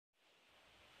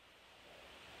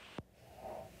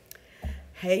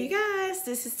Hey you guys,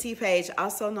 this is T Paige,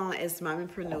 also known as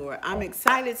Mommypreneur. I'm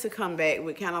excited to come back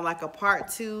with kind of like a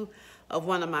part 2 of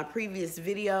one of my previous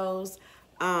videos.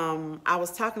 I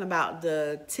was talking about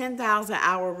the 10,000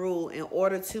 hour rule in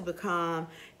order to become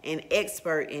an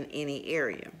expert in any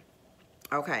area.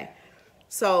 Okay,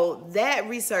 so that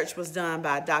research was done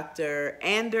by Dr.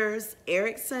 Anders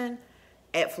Ericsson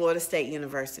at Florida State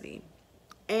University.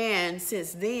 And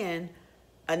since then,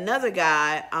 another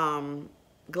guy,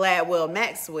 Gladwell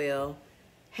Maxwell,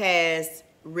 has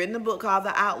written a book called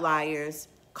The Outliers,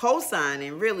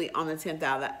 co-signing really on the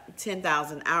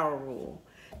 10,000 hour rule.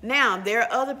 Now, there are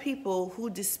other people who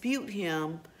dispute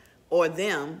him or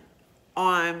them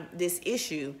on this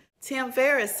issue. Tim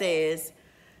Ferriss says,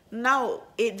 no,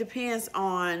 it depends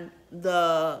on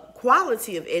the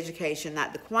quality of education,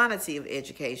 not the quantity of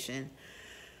education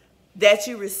that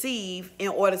you receive in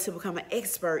order to become an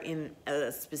expert in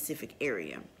a specific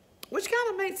area. Which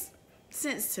kind of makes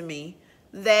sense to me,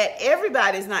 that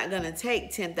everybody's not going to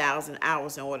take 10,000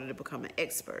 hours in order to become an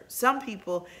expert. Some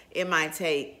people, it might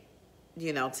take,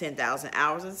 10,000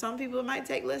 hours, and some people it might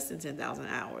take less than 10,000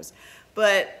 hours.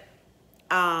 But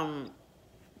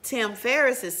Tim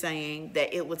Ferriss is saying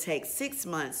that it will take 6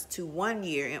 months to 1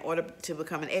 year in order to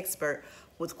become an expert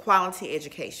with quality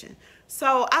education.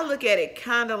 So I look at it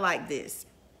kind of like this.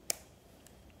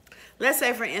 Let's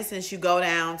say, for instance, you go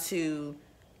down to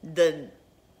I'm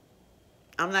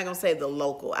not going to say the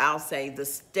local, I'll say the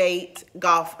state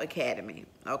golf academy,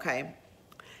 okay?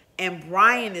 And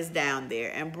Brian is down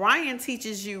there. And Brian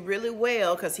teaches you really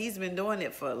well because he's been doing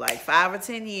it for like 5 or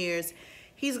 10 years.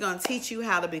 He's going to teach you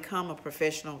how to become a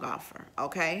professional golfer,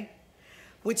 okay?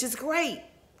 Which is great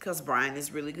because Brian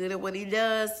is really good at what he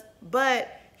does,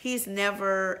 but he's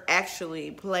never actually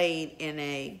played in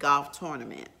a golf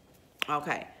tournament,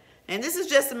 okay? And this is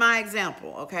just my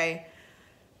example, okay?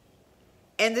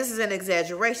 And this is an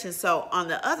exaggeration. So on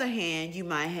the other hand, you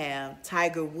might have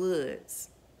Tiger Woods,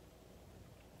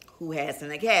 who has an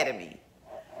academy,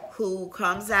 who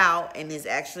comes out and is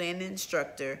actually an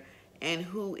instructor and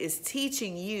who is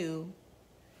teaching you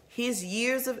his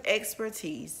years of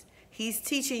expertise. He's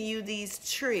teaching you these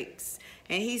tricks,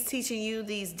 and he's teaching you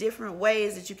these different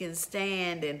ways that you can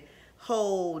stand and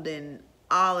hold and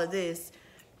all of this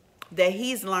that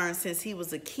he's learned since he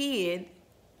was a kid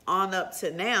on up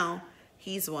to now.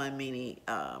 He's won many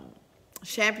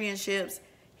championships.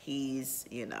 He's,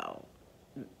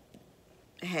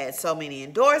 had so many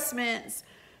endorsements,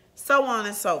 so on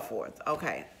and so forth.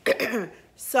 Okay.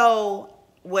 So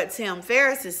what Tim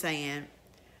Ferriss is saying,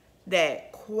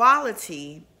 that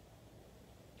quality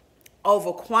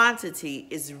over quantity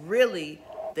is really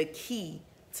the key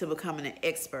to becoming an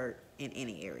expert in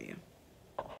any area.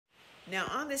 Now,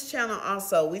 on this channel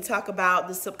also, we talk about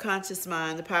the subconscious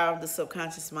mind, the power of the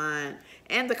subconscious mind,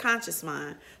 and the conscious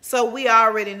mind. So we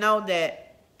already know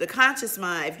that the conscious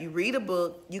mind, if you read a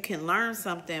book, you can learn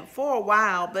something for a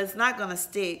while, but it's not going to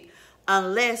stick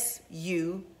unless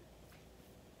you,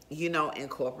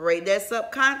 incorporate that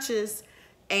subconscious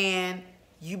and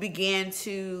you begin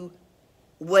to,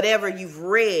 whatever you've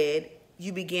read,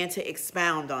 you begin to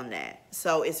expound on that.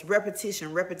 So it's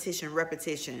repetition, repetition,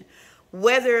 repetition.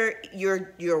 Whether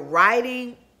you're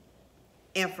writing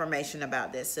information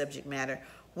about that subject matter,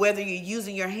 whether you're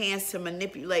using your hands to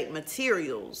manipulate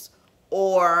materials,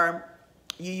 or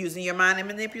you're using your mind to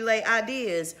manipulate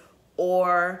ideas,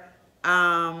 or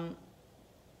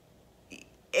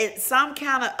it's some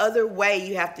kind of other way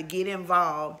you have to get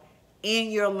involved in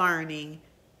your learning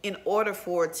in order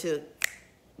for it to,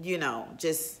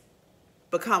 just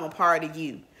become a part of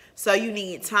you. So you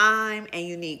need time and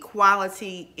you need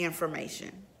quality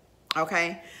information,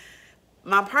 okay?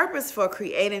 My purpose for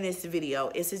creating this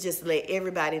video is to just let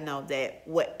everybody know that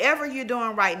whatever you're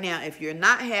doing right now, if you're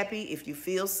not happy, if you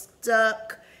feel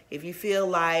stuck, if you feel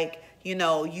like, you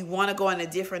want to go in a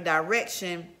different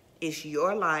direction, it's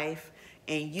your life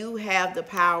and you have the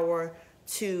power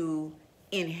to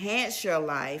enhance your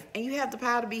life and you have the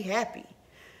power to be happy.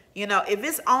 If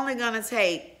it's only going to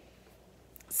take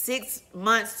 6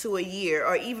 months to a year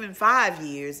or even 5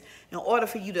 years in order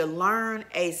for you to learn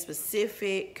a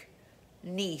specific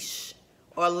niche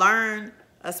or learn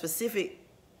a specific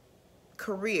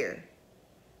career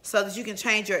so that you can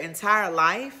change your entire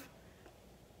life.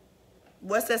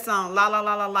 What's that song? La la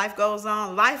la la, life goes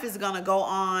on. Life is going to go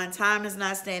on. Time is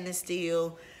not standing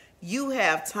still. You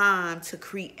have time to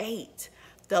create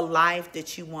the life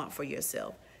that you want for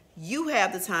yourself. You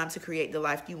have the time to create the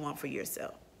life you want for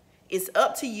yourself. It's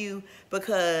up to you,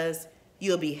 because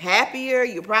you'll be happier.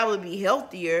 You'll probably be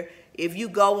healthier if you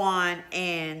go on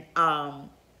and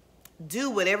do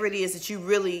whatever it is that you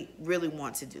really, really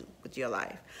want to do with your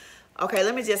life. Okay,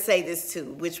 let me just say this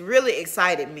too, which really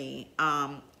excited me.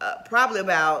 Probably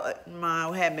about,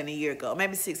 it had been a year ago,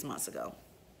 maybe 6 months ago.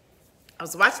 I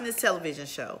was watching this television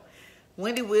show.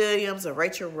 Wendy Williams or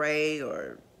Rachel Ray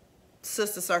or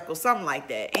Sister Circle, something like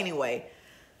that. Anyway,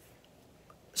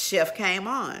 chef came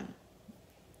on.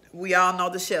 We all know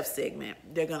the chef segment.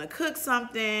 They're going to cook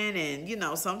something, and, you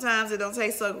know, sometimes it don't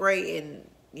taste so great. And,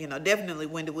 you know, definitely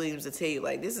Wendy Williams will tell you,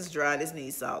 like, this is dry, this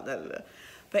needs salt, da, da, da.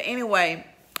 But anyway,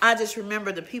 I just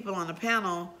remember the people on the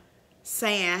panel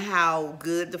saying how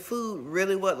good the food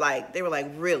really was. Like, they were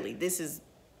like, really, this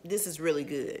is really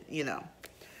good, you know.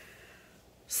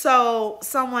 So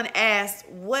someone asked,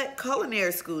 what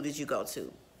culinary school did you go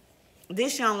to?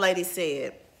 This young lady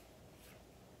said,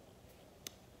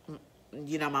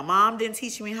 you know, my mom didn't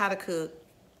teach me how to cook.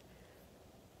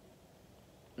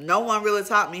 No one really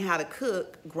taught me how to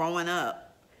cook growing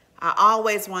up. I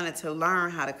always wanted to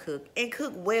learn how to cook and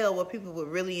cook well where people would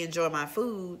really enjoy my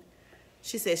food.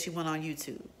 She said she went on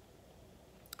YouTube.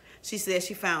 She said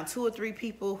she found 2 or 3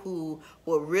 people who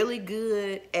were really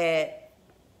good at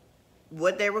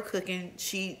what they were cooking.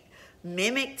 She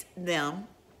mimicked them,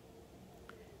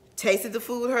 tasted the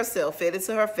food herself, fed it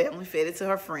to her family, fed it to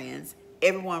her friends.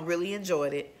 Everyone really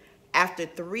enjoyed it. After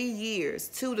 3 years,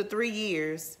 2 to 3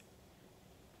 years,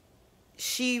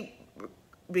 she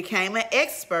became an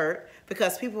expert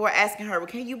because people were asking her, well,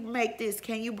 can you make this?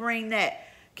 Can you bring that?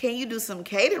 Can you do some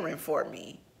catering for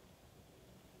me?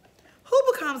 Who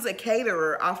becomes a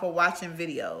caterer off of watching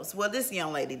videos? Well, this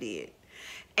young lady did.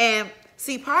 And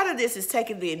see, part of this is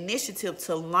taking the initiative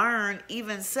to learn,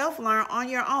 even self-learn on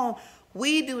your own.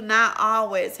 We do not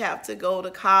always have to go to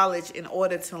college in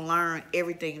order to learn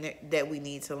everything that we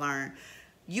need to learn.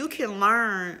 You can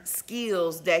learn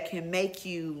skills that can make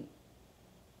you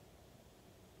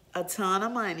a ton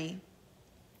of money,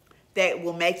 that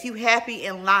will make you happy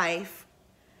in life,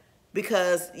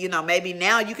 because, you know, maybe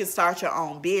now you can start your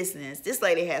own business. This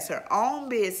lady has her own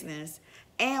business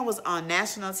and was on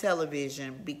national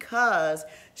television because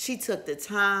she took the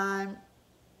time,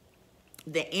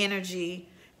 the energy,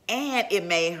 and it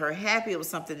made her happy. It was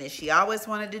something that she always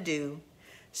wanted to do.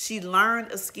 She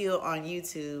learned a skill on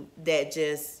YouTube that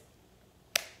just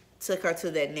took her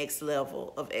to that next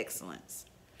level of excellence.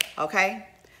 Okay?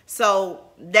 So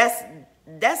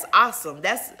that's awesome.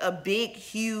 That's a big,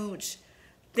 huge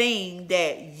thing,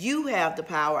 that you have the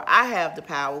power, I have the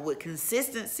power, with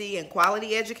consistency and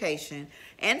quality education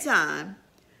and time,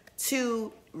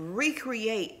 to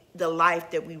recreate the life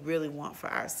that we really want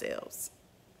for ourselves.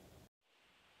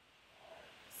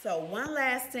 So one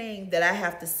last thing that I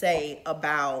have to say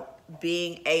about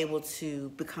being able to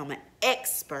become an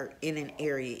expert in an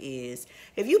area is,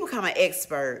 if you become an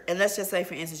expert, and let's just say,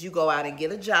 for instance, you go out and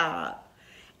get a job,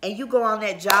 and you go on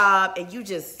that job and you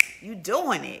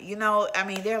doing it, you know, I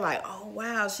mean, they're like, oh,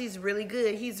 wow, she's really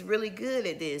good. He's really good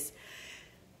at this.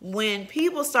 When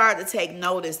people start to take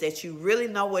notice that you really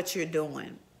know what you're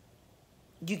doing,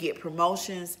 you get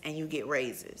promotions and you get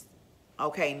raises.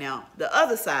 Okay, now, the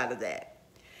other side of that,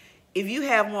 if you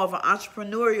have more of an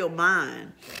entrepreneurial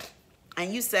mind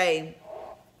and you say,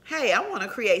 hey, I want to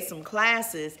create some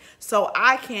classes so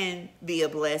I can be a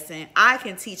blessing, I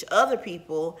can teach other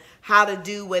people how to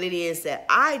do what it is that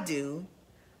I do,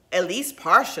 at least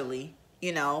partially,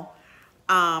 you know,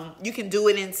 you can do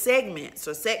it in segments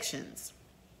or sections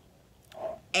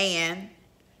and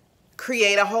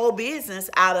create a whole business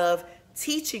out of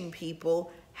teaching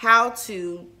people how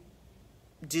to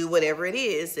do whatever it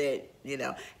is that, you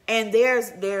know. And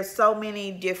there's so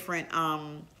many different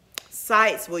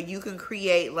sites where you can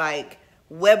create like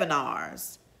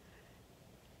webinars.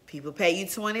 People pay you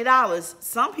 $20.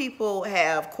 Some people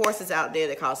have courses out there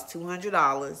that cost $200,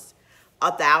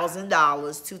 $1,000,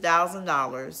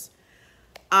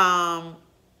 $2,000,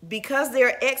 because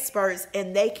they're experts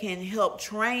and they can help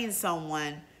train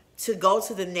someone to go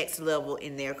to the next level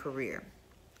in their career.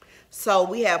 So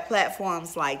we have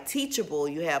platforms like Teachable,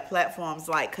 you have platforms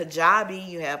like Kajabi,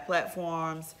 you have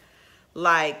platforms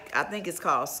like, I think it's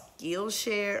called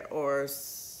Skillshare or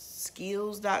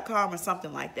skills.com or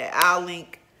something like that. I'll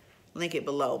link it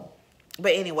below.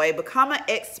 But anyway, become an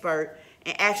expert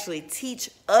and actually teach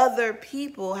other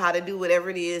people how to do whatever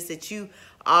it is that you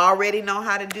already know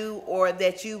how to do or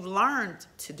that you've learned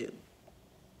to do.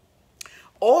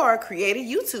 Or create a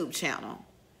YouTube channel,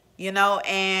 you know,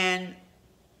 and,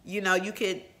 you know, you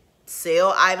could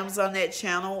sell items on that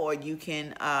channel, or you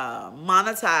can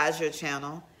monetize your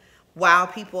channel while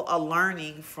people are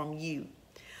learning from you.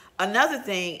 Another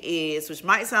thing is, which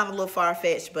might sound a little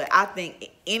far-fetched, but I think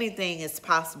anything is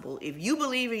possible. If you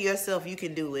believe in yourself, you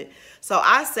can do it. So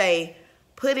I say,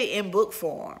 put it in book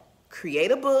form.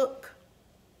 Create a book,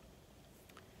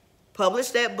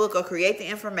 publish that book or create the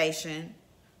information,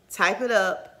 type it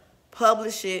up,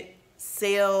 publish it,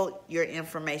 sell your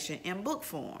information in book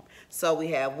form. So we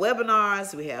have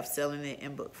webinars, we have selling it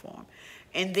in book form.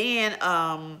 And then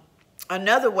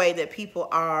another way that people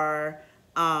are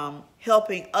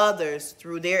helping others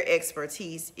through their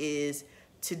expertise is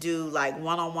to do like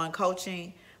one-on-one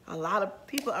coaching. A lot of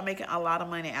people are making a lot of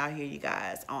money out here, you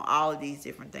guys, on all of these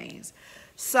different things.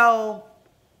 So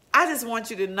I just want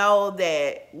you to know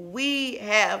that we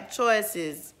have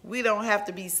choices. We don't have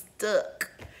to be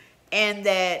stuck. And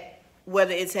that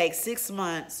whether it takes 6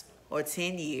 months or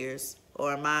 10 years,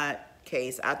 or in my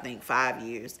case, I think 5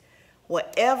 years,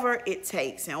 whatever it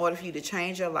takes in order for you to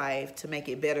change your life, to make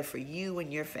it better for you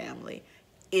and your family,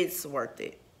 it's worth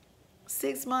it.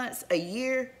 6 months, a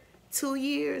year, 2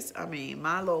 years, I mean,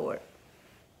 my Lord.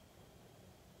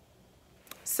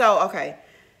 So, okay.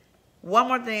 One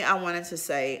more thing I wanted to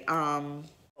say,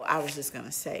 I was just going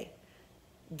to say,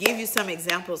 give you some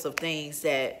examples of things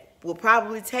that will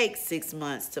probably take 6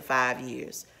 months to 5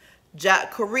 years.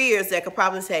 Careers that could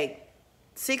probably take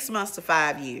 6 months to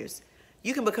 5 years.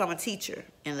 You can become a teacher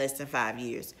in less than 5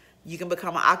 years. You can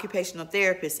become an occupational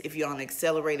therapist if you're on an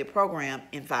accelerated program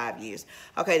in 5 years.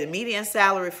 Okay, the median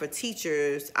salary for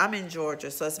teachers, I'm in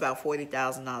Georgia, so it's about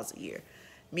 $40,000 a year.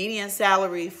 Median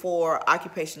salary for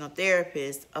occupational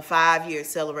therapists, a 5-year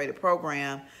accelerated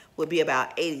program, would be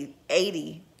about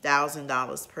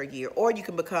 $80,000 per year. Or you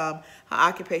can become an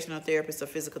occupational therapist or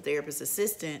physical therapist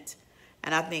assistant,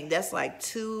 and I think that's like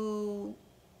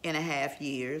 2.5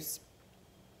 years.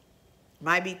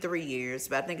 Might be 3 years,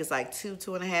 but I think it's like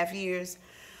 2.5 years.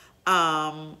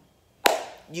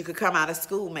 You could come out of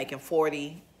school making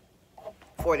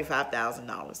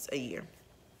 $45,000 a year.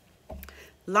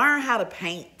 Learn how to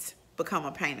paint. Become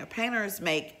a painter. Painters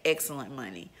make excellent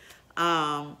money.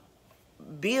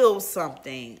 Build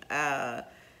something.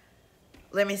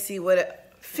 Let me see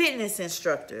what. Fitness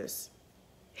instructors.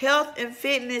 Health and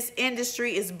fitness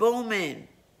industry is booming.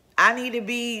 I need to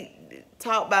be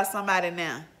taught by somebody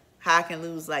now how I can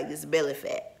lose like this belly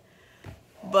fat.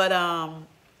 But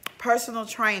personal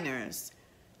trainers,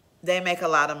 they make a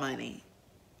lot of money.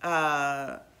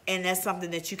 And that's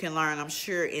something that you can learn, I'm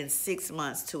sure, in 6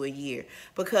 months to a year.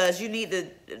 Because you need to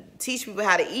teach people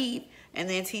how to eat and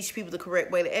then teach people the correct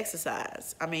way to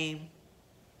exercise. I mean,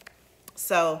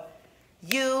 so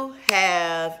you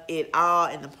have it all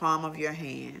in the palm of your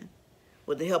hand.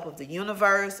 With the help of the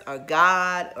universe or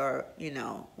God or, you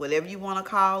know, whatever you want to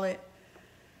call it.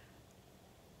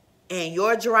 And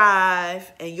your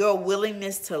drive and your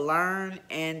willingness to learn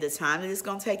and the time that it's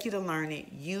going to take you to learn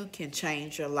it, you can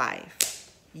change your life.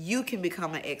 You can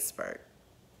become an expert.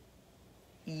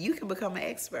 You can become an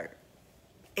expert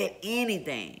at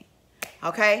anything.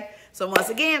 Okay? So once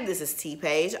again, this is T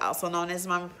Paige, also known as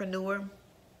Mommypreneur.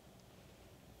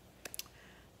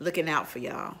 Looking out for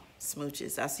y'all.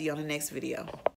 Smooches. I'll see you on the next video.